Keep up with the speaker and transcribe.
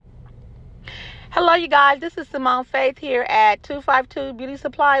Hello, you guys. This is Simone Faith here at 252 Beauty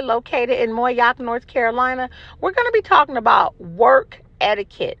Supply, located in Moyock, North Carolina. We're going to be talking about work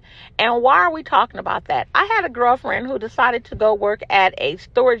etiquette. And why are we talking about that? I had a girlfriend who decided to go work at a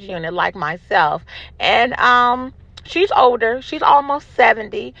storage unit like myself. And she's older. She's almost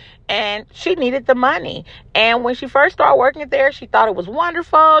 70. And she needed the money. And when she first started working there, she thought it was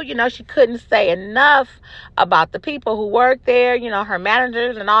wonderful. You know, she couldn't say enough about the people who work there, you know, her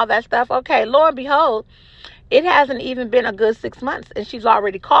managers and all that stuff. Okay, lo and behold, it hasn't even been a good 6 months, and she's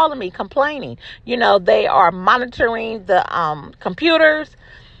already calling me complaining. You know, they are monitoring the computers.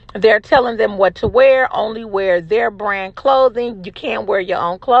 They're telling them what to wear, only wear their brand clothing. You can't wear your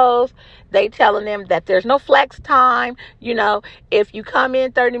own clothes. They telling them that there's no flex time. You know, if you come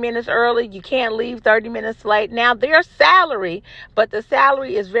in 30 minutes early, you can't leave 30 minutes late. Now, their salary, but the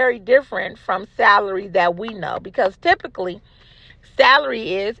salary is very different from salary that we know, because typically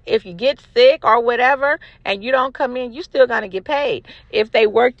salary is if you get sick or whatever and you don't come in, you still going to get paid. If they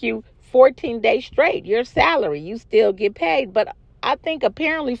work you 14 days straight, your salary, you still get paid. But I think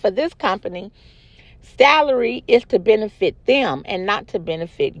apparently for this company, salary is to benefit them and not to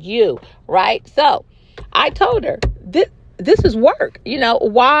benefit you, right? So I told her, this is work.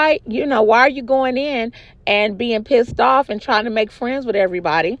 Why are you going in and being pissed off and trying to make friends with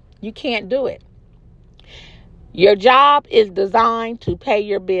everybody? You can't do it. Your job is designed to pay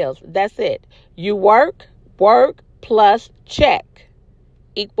your bills. That's it. You work plus check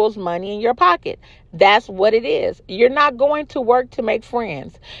equals money in your pocket. That's what it is. You're not going to work to make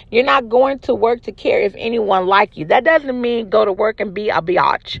friends. You're not going to work to care if anyone like you. That doesn't mean go to work and be a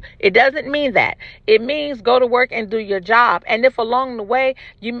biatch. It doesn't mean that. It means go to work and do your job. And if along the way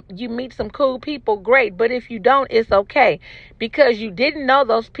you meet some cool people, great. But if you don't, it's okay, because you didn't know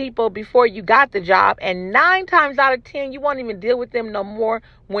those people before you got the job. And 9 times out of 10, you won't even deal with them no more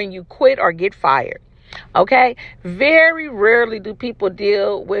when you quit or get fired. Okay, very rarely do people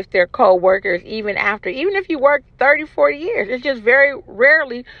deal with their co-workers even if you work 30, 40 years. It's just very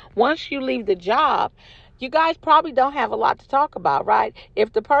rarely. Once you leave the job, you guys probably don't have a lot to talk about, right?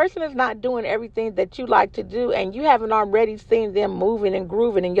 If the person is not doing everything that you like to do and you haven't already seen them moving and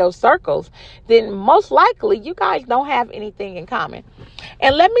grooving in your circles, then most likely you guys don't have anything in common.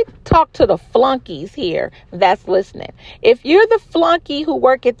 And let me talk to the flunkies here that's listening. If you're the flunky who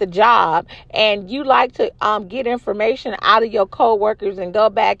work at the job and you like to get information out of your coworkers and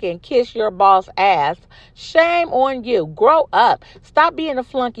go back and kiss your boss ass, shame on you. Grow up. Stop being a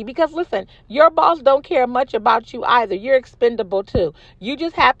flunky, because listen, your boss don't care much about you either. You're expendable too. You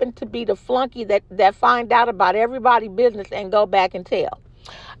just happen to be the flunky that find out about everybody's business and go back and tell.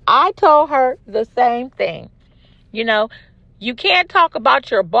 I told her the same thing. You can't talk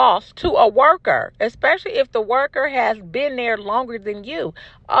about your boss to a worker, especially if the worker has been there longer than you.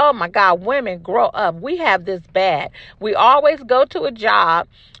 Oh my God, women, grow up. We have this bad. We always go to a job,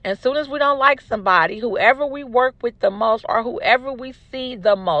 and as soon as we don't like somebody, whoever we work with the most, or whoever we see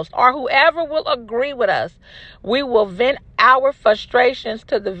the most, or whoever will agree with us, we will vent our frustrations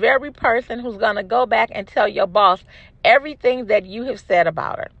to the very person who's going to go back and tell your boss everything that you have said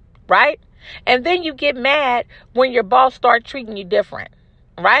about her, right? And then you get mad when your boss starts treating you different,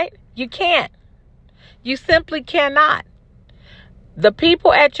 right? You can't. You simply cannot. The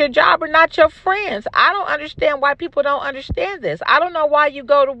people at your job are not your friends. I don't understand why people don't understand this. I don't know why you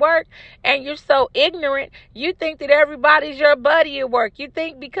go to work and you're so ignorant. You think that everybody's your buddy at work. You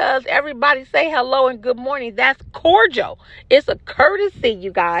think because everybody say hello and good morning, that's cordial. It's a courtesy,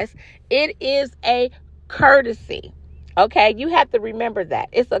 you guys. It is a courtesy. Okay, you have to remember that.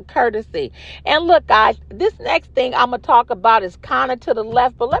 It's a courtesy. And look, guys, this next thing I'm going to talk about is kind of to the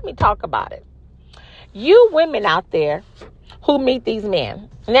left, but let me talk about it. You women out there who meet these men.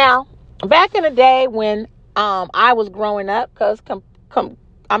 Now, back in the day when I was growing up, because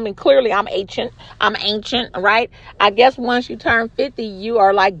clearly I'm ancient, right? I guess once you turn 50, you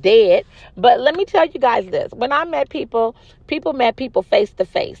are like dead. But let me tell you guys this. When I met people met people face to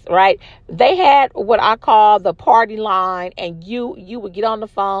face, right? They had what I call the party line, and you would get on the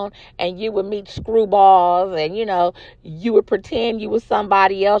phone and you would meet screwballs, and you would pretend you was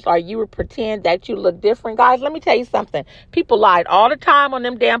somebody else, or you would pretend that you look different. Guys, let me tell you something. People lied all the time on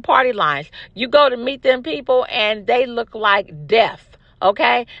them damn party lines. You go to meet them people and they look like death.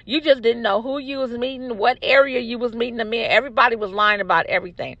 Okay, you just didn't know who you was meeting, what area you was meeting them in. Everybody was lying about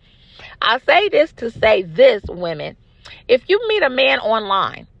everything. I say this to say this, women. If you meet a man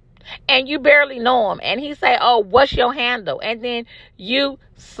online and you barely know him, and he say, oh, what's your handle? And then you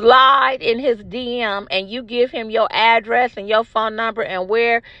slide in his DM and you give him your address and your phone number and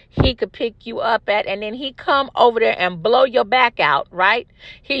where he could pick you up at, and then he come over there and blow your back out, right?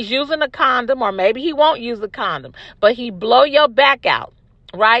 He's using a condom, or maybe he won't use a condom, but he blow your back out,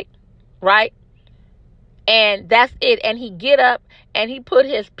 right? And that's it. And he get up and he put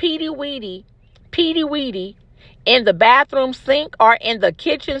his Petey Weedy in the bathroom sink or in the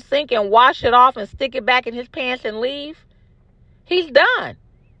kitchen sink and wash it off and stick it back in his pants and leave. He's done.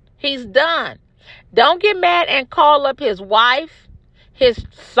 He's done. Don't get mad and call up his wife, his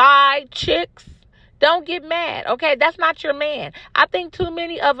side chicks. Don't get mad, okay? That's not your man. I think too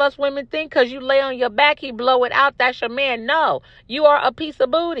many of us women think because you lay on your back, he blow it out, that's your man. No, you are a piece of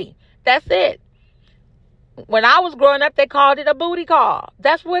booty. That's it. When I was growing up, they called it a booty call.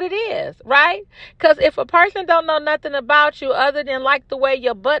 That's what it is, right? Because if a person don't know nothing about you other than like the way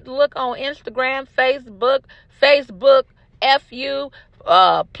your butt look on Instagram, Facebook, FU,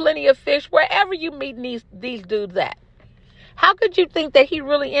 Plenty of Fish, wherever you meet these dudes at. How could you think that he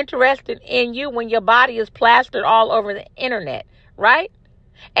really interested in you when your body is plastered all over the internet, right?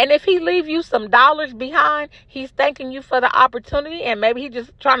 And if he leave you some dollars behind, he's thanking you for the opportunity, and maybe he's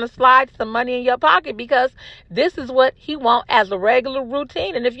just trying to slide some money in your pocket because this is what he want as a regular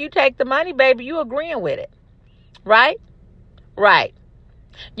routine. And if you take the money, baby, you agreeing with it, right? Right.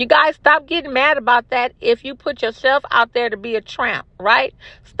 You guys stop getting mad about that if you put yourself out there to be a tramp, right?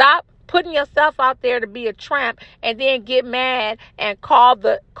 Stop putting yourself out there to be a tramp and then get mad and call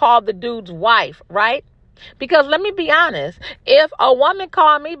the dude's wife, right? Because let me be honest, if a woman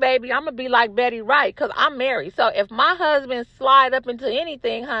call me, baby, I'm going to be like Betty Wright because I'm married. So if my husband slide up into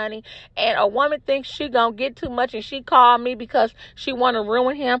anything, honey, and a woman thinks she going to get too much and she call me because she want to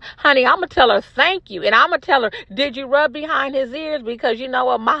ruin him, honey, I'm going to tell her thank you. And I'm going to tell her, did you rub behind his ears? Because you know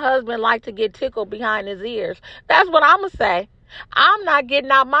what? My husband like to get tickled behind his ears. That's what I'm going to say. I'm not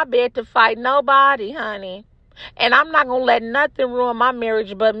getting out my bed to fight nobody, honey. And I'm not going to let nothing ruin my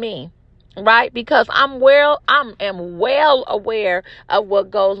marriage but me. Right? Because I am well aware of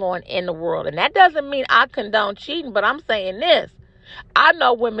what goes on in the world. And that doesn't mean I condone cheating, but I'm saying this. I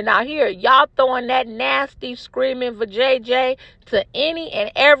know women out here, y'all throwing that nasty screaming for JJ to any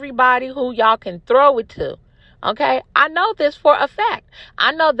and everybody who y'all can throw it to. Okay? I know this for a fact.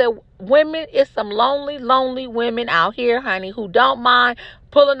 I know that women, is some lonely women out here, honey, who don't mind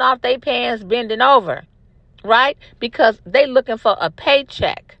pulling off their pants, bending over. Right? Because they looking for a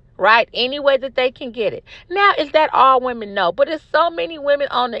paycheck. Right? Any way that they can get it. Now, is that all women? No. But there's so many women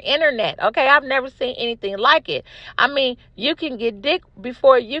on the internet. Okay? I've never seen anything like it. I mean, you can get dick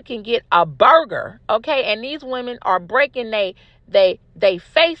before you can get a burger. Okay? And these women are breaking they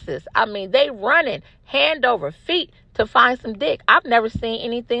faces. I mean, they running hand over feet to find some dick. I've never seen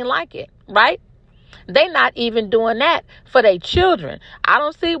anything like it. Right? They not even doing that for their children. I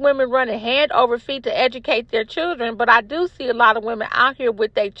don't see women running hand over feet to educate their children, but I do see a lot of women out here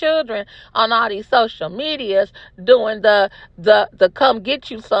with their children on all these social medias doing the come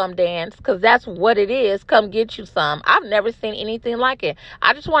get you some dance, because that's what it is, come get you some. I've never seen anything like it.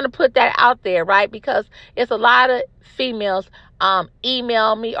 I just want to put that out there, right? Because it's a lot of females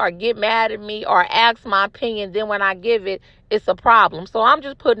email me or get mad at me or ask my opinion. Then when I give it, it's a problem. So I'm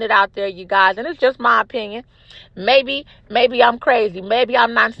just putting it out there, you guys. And it's just my opinion. Maybe I'm crazy. Maybe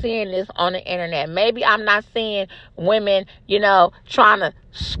I'm not seeing this on the internet. Maybe I'm not seeing women, trying to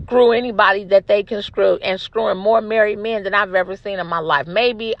screw anybody that they can screw and screwing more married men than I've ever seen in my life.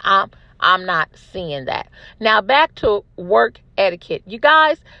 Maybe I'm not seeing that. Now back to work etiquette. You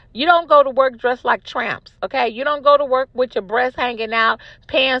guys, you don't go to work dressed like tramps, okay? You don't go to work with your breasts hanging out,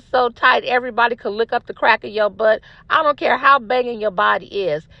 pants so tight everybody could look up the crack of your butt. I don't care how banging your body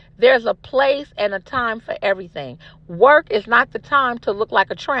is. There's a place and a time for everything. Work is not the time to look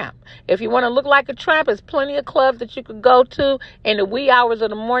like a tramp. If you want to look like a tramp, there's plenty of clubs that you could go to in the wee hours of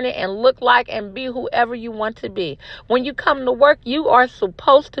the morning and look like and be whoever you want to be. When you come to work, you are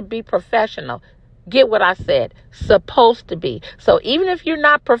supposed to be professional. Get what I said? Supposed to be. So even if you're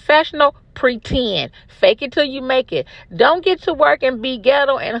not professional, pretend. Fake it till you make it. Don't get to work and be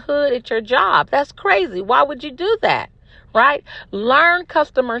ghetto and hood at your job. That's crazy. Why would you do that? Right? Learn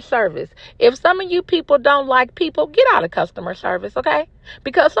customer service. If some of you people don't like people, get out of customer service, okay?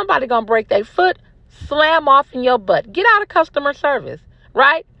 Because somebody gonna break their foot, slam off in your butt. Get out of customer service,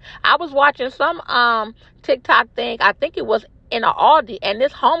 right? I was watching some TikTok thing. I think it was in an Aldi, and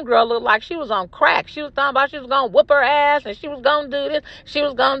this homegirl looked like she was on crack. She was talking about she was gonna whoop her ass, and she was gonna do this, she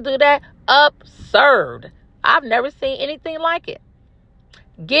was gonna do that. Absurd. I've never seen anything like it.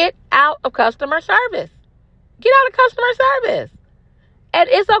 Get out of customer service. Get out of customer service. And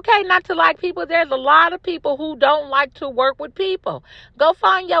it's okay not to like people. There's a lot of people who don't like to work with people. Go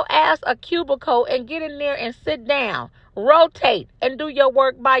find your ass a cubicle and get in there and sit down. Rotate and do your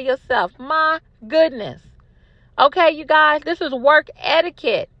work by yourself. My goodness. Okay, you guys, this is work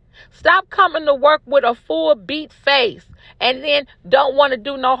etiquette. Stop coming to work with a full beat face and then don't want to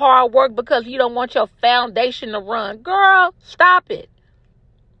do no hard work because you don't want your foundation to run. Girl, stop it.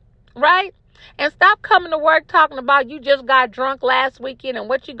 Right? And stop coming to work talking about you just got drunk last weekend and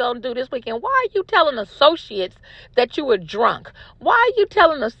what you gonna do this weekend. Why are you telling associates that you were drunk? Why are you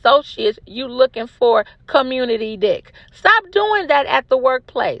telling associates you looking for community dick? Stop doing that at the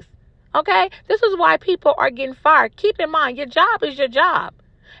workplace. Okay? This is why people are getting fired. Keep in mind, your job is your job.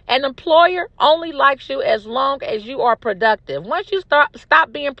 An employer only likes you as long as you are productive. Once you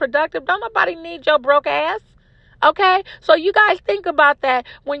stop being productive, don't nobody need your broke ass. Okay? So you guys think about that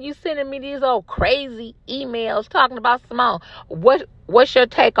when you sending me these old crazy emails talking about, Simone, what's your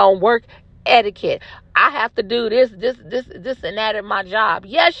take on work etiquette? I have to do this, and that in my job.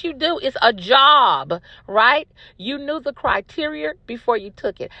 Yes, you do. It's a job, right? You knew the criteria before you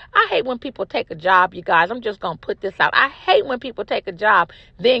took it. I hate when people take a job, you guys. I'm just going to put this out. I hate when people take a job,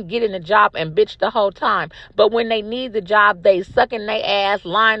 then get in the job and bitch the whole time. But when they need the job, they sucking their ass,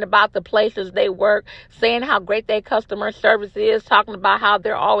 lying about the places they work, saying how great their customer service is, talking about how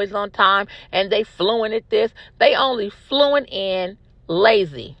they're always on time and they fluent at this. They only fluent in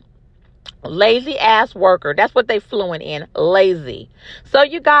lazy. Lazy ass worker. That's what they fluent in. Lazy. So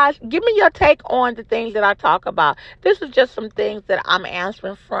you guys, give me your take on the things that I talk about. This is just some things that I'm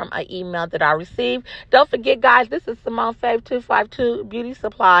answering from an email that I received. Don't forget, guys, this is Simone Fave 252 Beauty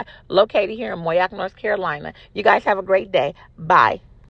Supply located here in Mooryock, North Carolina. You guys have a great day. Bye.